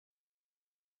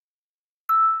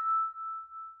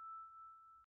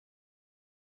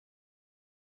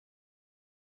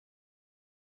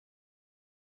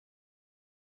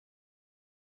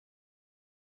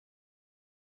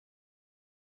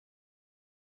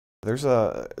There's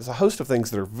a host of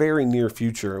things that are very near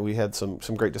future. We had some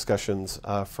great discussions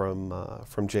from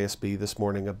JSB this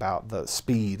morning about the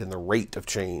speed and the rate of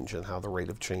change and how the rate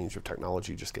of change of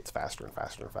technology just gets faster and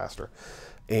faster and faster.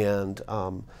 And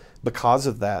because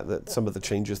of that some of the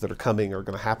changes that are coming are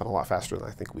going to happen a lot faster than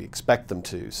I think we expect them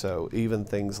to. So even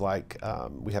things like,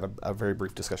 we had a very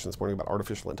brief discussion this morning about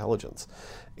artificial intelligence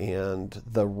and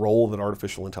the role that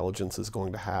artificial intelligence is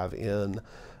going to have in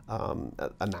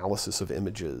analysis of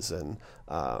images, and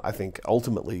I think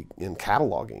ultimately in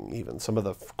cataloging, even some of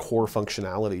the core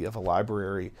functionality of a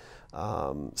library,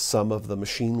 some of the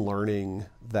machine learning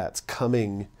that's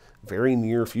coming very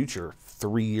near future,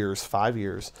 3 years, 5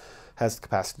 years, has the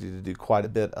capacity to do quite a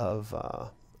bit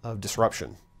of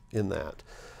disruption in that.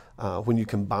 When you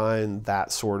combine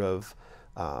that sort of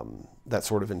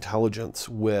intelligence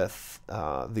with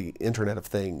the Internet of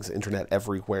Things, Internet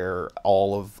everywhere,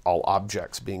 all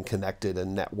objects being connected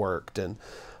and networked, and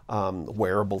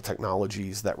wearable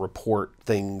technologies that report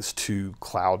things to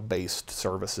cloud-based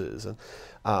services, and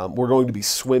we're going to be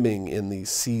swimming in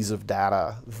these seas of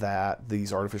data that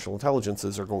these artificial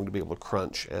intelligences are going to be able to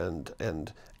crunch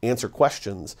and answer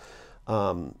questions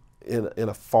in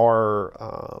a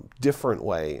far different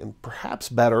way, and perhaps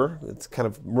better. It's kind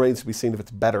of remains to be seen if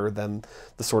it's better than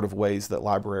the sort of ways that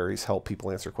libraries help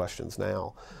people answer questions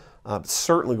now. It's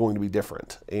certainly going to be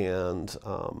different, and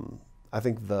I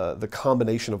think the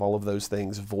combination of all of those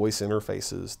things, voice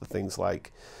interfaces, the things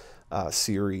like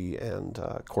Siri and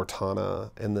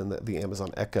Cortana, and then the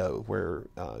Amazon Echo, where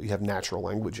you have natural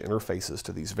language interfaces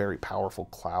to these very powerful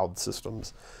cloud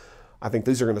systems. I think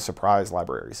these are going to surprise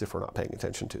libraries if we're not paying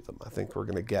attention to them. I think we're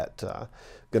going to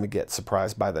get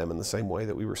surprised by them in the same way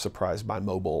that we were surprised by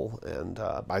mobile and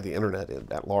by the internet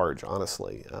at large,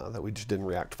 honestly, that we just didn't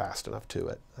react fast enough to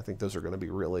it. I think those are going to be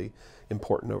really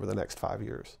important over the next 5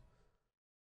 years.